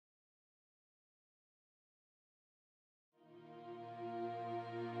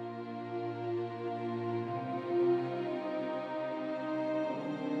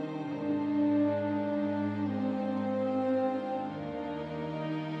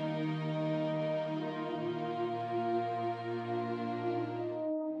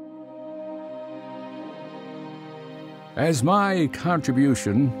As my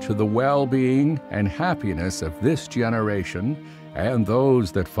contribution to the well-being and happiness of this generation and those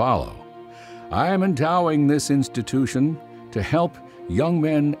that follow, I am endowing this institution to help young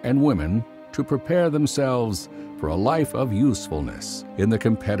men and women to prepare themselves for a life of usefulness in the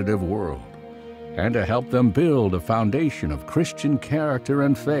competitive world, and to help them build a foundation of Christian character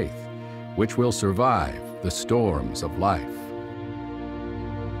and faith which will survive the storms of life.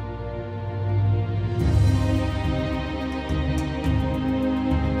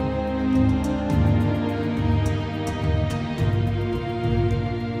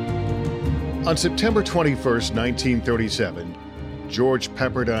 On September 21, 1937, George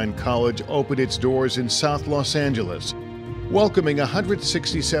Pepperdine College opened its doors in South Los Angeles, welcoming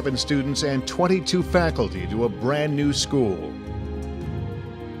 167 students and 22 faculty to a brand new school.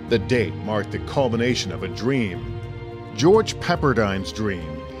 The date marked the culmination of a dream, George Pepperdine's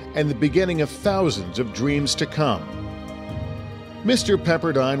dream, and the beginning of thousands of dreams to come. Mr.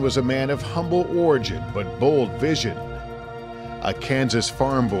 Pepperdine was a man of humble origin but bold vision. A Kansas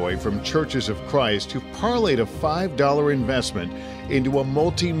farm boy from Churches of Christ who parlayed a $5 investment into a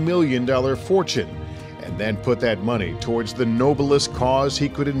multi-million-dollar fortune and then put that money towards the noblest cause he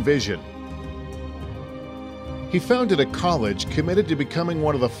could envision. He founded a college committed to becoming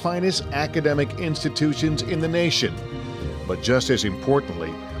one of the finest academic institutions in the nation, but just as importantly,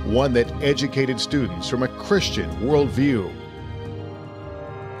 one that educated students from a Christian worldview.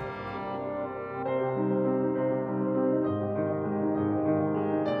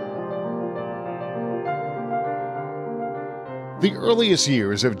 The earliest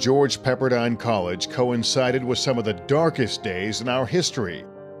years of George Pepperdine College coincided with some of the darkest days in our history.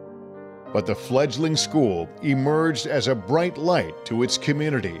 But the fledgling school emerged as a bright light to its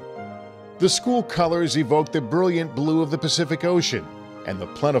community. The school colors evoked the brilliant blue of the Pacific Ocean and the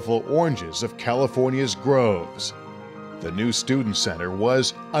plentiful oranges of California's groves. The new student center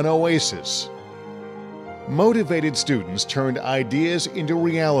was an oasis. Motivated students turned ideas into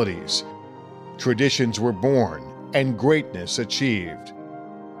realities. Traditions were born and greatness achieved.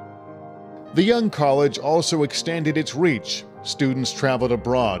 The young college also extended its reach. Students traveled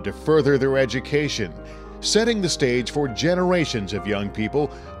abroad to further their education, setting the stage for generations of young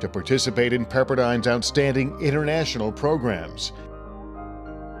people to participate in Pepperdine's outstanding international programs.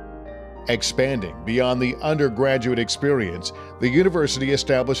 Expanding beyond the undergraduate experience, the university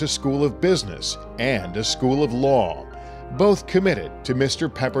established a School of Business and a School of Law, both committed to Mr.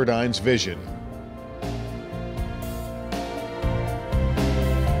 Pepperdine's vision.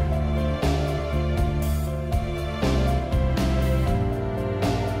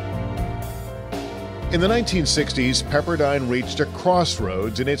 In the 1960s, Pepperdine reached a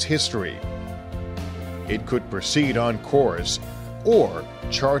crossroads in its history. It could proceed on course or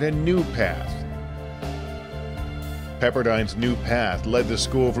chart a new path. Pepperdine's new path led the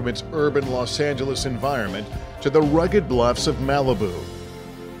school from its urban Los Angeles environment to the rugged bluffs of Malibu.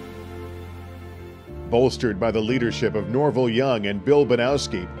 Bolstered by the leadership of Norval Young and Bill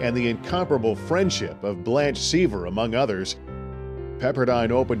Banowski and the incomparable friendship of Blanche Seaver, among others, Pepperdine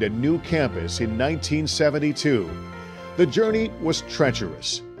opened a new campus in 1972. The journey was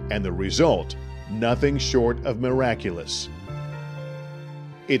treacherous, and the result, nothing short of miraculous.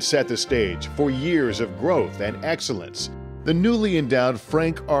 It set the stage for years of growth and excellence. The newly endowed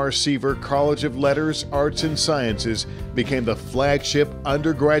Frank R. Seaver College of Letters, Arts, and Sciences became the flagship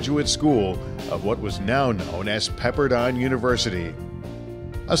undergraduate school of what was now known as Pepperdine University.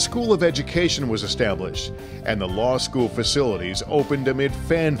 A school of education was established, and the law school facilities opened amid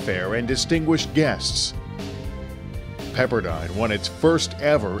fanfare and distinguished guests. Pepperdine won its first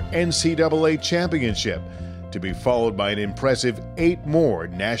ever NCAA championship, to be followed by an impressive 8 more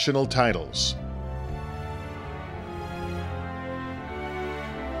national titles.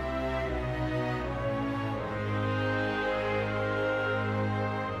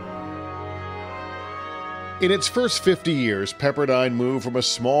 In its first 50 years, Pepperdine moved from a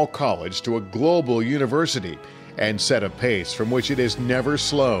small college to a global university and set a pace from which it has never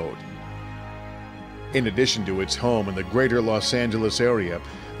slowed. In addition to its home in the greater Los Angeles area,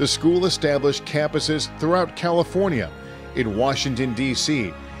 the school established campuses throughout California, in Washington,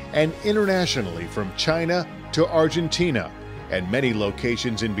 D.C., and internationally from China to Argentina, and many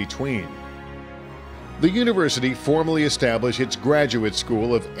locations in between. The university formally established its Graduate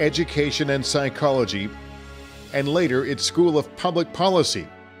School of Education and Psychology, and later its School of Public Policy.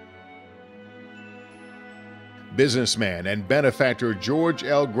 Businessman and benefactor George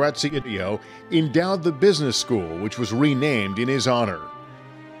L. Graziano endowed the business school, which was renamed in his honor.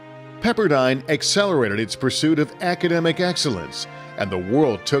 Pepperdine accelerated its pursuit of academic excellence, and the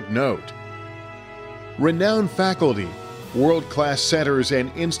world took note. Renowned faculty, world-class centers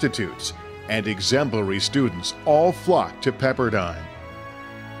and institutes, and exemplary students all flock to Pepperdine.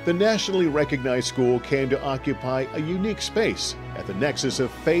 The nationally recognized school came to occupy a unique space at the nexus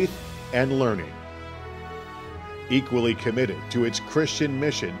of faith and learning. Equally committed to its Christian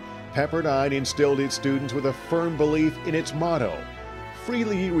mission, Pepperdine instilled its students with a firm belief in its motto,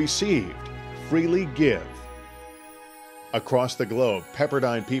 "Freely received, freely give." Across the globe,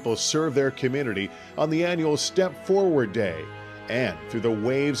 Pepperdine people serve their community on the annual Step Forward Day and through the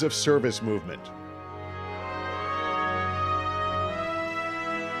Waves of Service movement.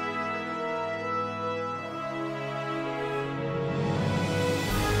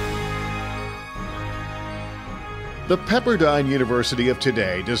 The Pepperdine University of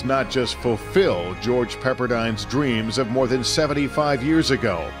today does not just fulfill George Pepperdine's dreams of more than 75 years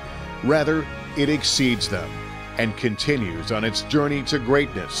ago. Rather, it exceeds them and continues on its journey to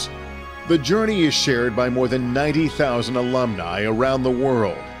greatness. The journey is shared by more than 90,000 alumni around the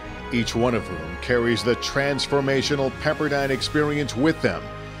world, each one of whom carries the transformational Pepperdine experience with them,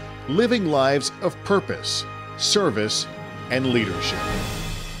 living lives of purpose, service, and leadership.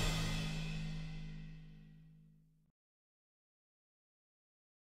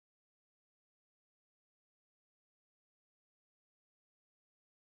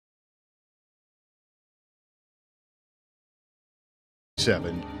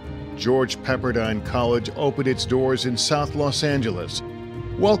 George Pepperdine College opened its doors in South Los Angeles,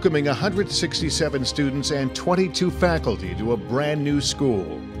 welcoming 167 students and 22 faculty to a brand new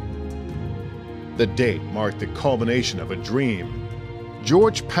school. The date marked the culmination of a dream,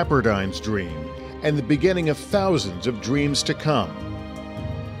 George Pepperdine's dream, and the beginning of thousands of dreams to come.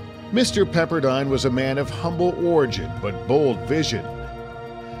 Mr. Pepperdine was a man of humble origin but bold vision.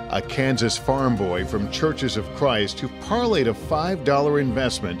 A Kansas farm boy from Churches of Christ who parlayed a $5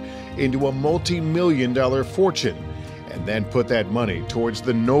 investment into a multi-million-dollar fortune and then put that money towards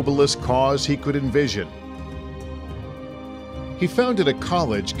the noblest cause he could envision. He founded a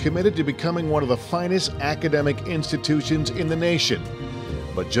college committed to becoming one of the finest academic institutions in the nation,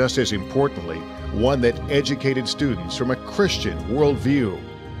 but just as importantly, one that educated students from a Christian worldview.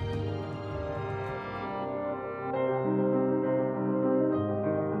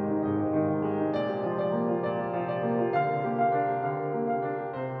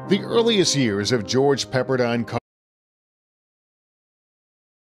 The earliest years of George Pepperdine College.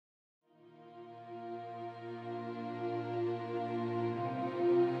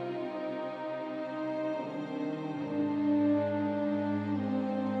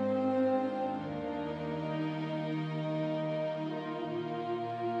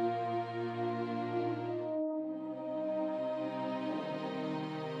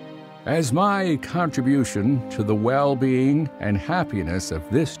 As my contribution to the well-being and happiness of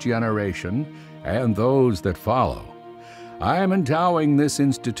this generation and those that follow, I am endowing this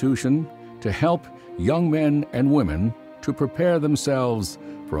institution to help young men and women to prepare themselves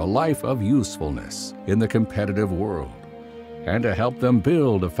for a life of usefulness in the competitive world, and to help them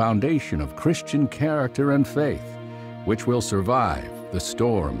build a foundation of Christian character and faith which will survive the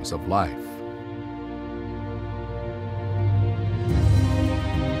storms of life.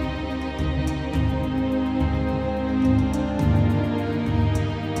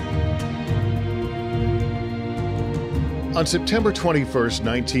 On September 21,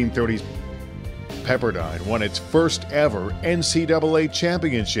 1930, Pepperdine won its first ever NCAA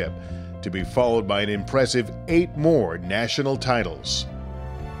championship, to be followed by an impressive 8 more national titles.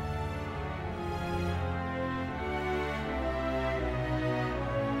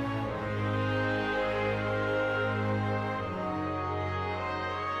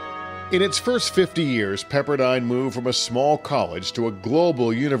 In its first 50 years, Pepperdine moved from a small college to a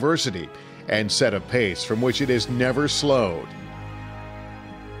global university and set a pace from which it has never slowed.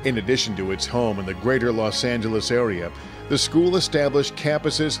 In addition to its home in the greater Los Angeles area, the school established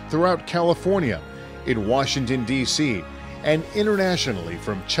campuses throughout California, in Washington, D.C., and internationally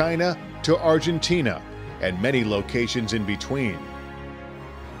from China to Argentina, and many locations in between.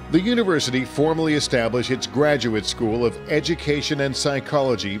 The university formally established its Graduate School of Education and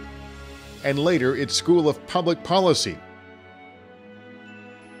Psychology, and later its School of Public Policy.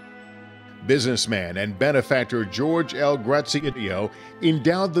 Businessman and benefactor George L. Graziano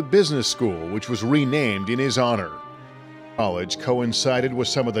endowed the business school, which was renamed in his honor. College coincided with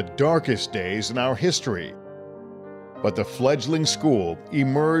some of the darkest days in our history, but the fledgling school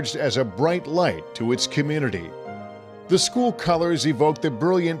emerged as a bright light to its community. The school colors evoked the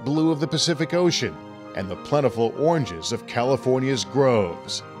brilliant blue of the Pacific Ocean and the plentiful oranges of California's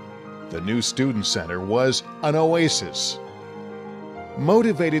groves. The new student center was an oasis.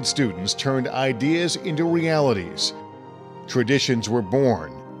 Motivated students turned ideas into realities, traditions were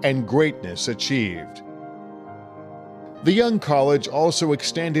born, and greatness achieved. The young college also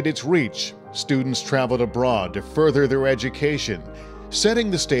extended its reach. Students traveled abroad to further their education,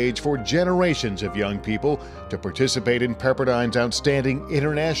 setting the stage for generations of young people to participate in Pepperdine's outstanding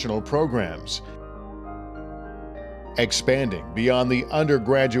international programs. Expanding beyond the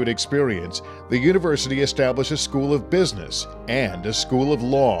undergraduate experience, the university established a School of Business and a School of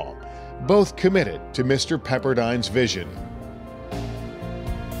Law, both committed to Mr. Pepperdine's vision.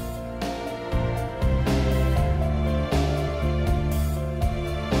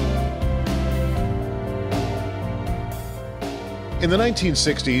 In the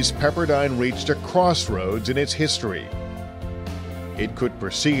 1960s, Pepperdine reached a crossroads in its history. It could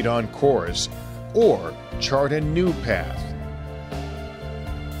proceed on course or chart a new path.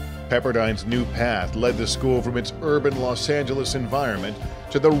 Pepperdine's new path led the school from its urban Los Angeles environment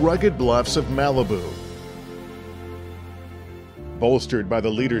to the rugged bluffs of Malibu. Bolstered by the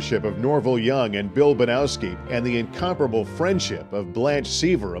leadership of Norval Young and Bill Banowski and the incomparable friendship of Blanche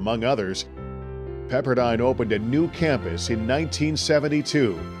Seaver, among others, Pepperdine opened a new campus in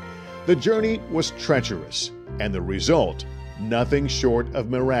 1972. The journey was treacherous, and the result, nothing short of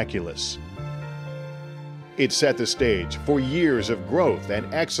miraculous. It set the stage for years of growth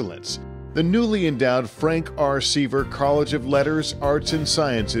and excellence. The newly endowed Frank R. Seaver College of Letters, Arts, and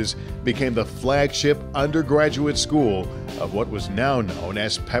Sciences became the flagship undergraduate school of what was now known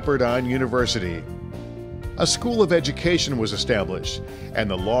as Pepperdine University. A school of education was established, and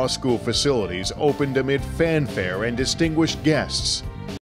the law school facilities opened amid fanfare and distinguished guests.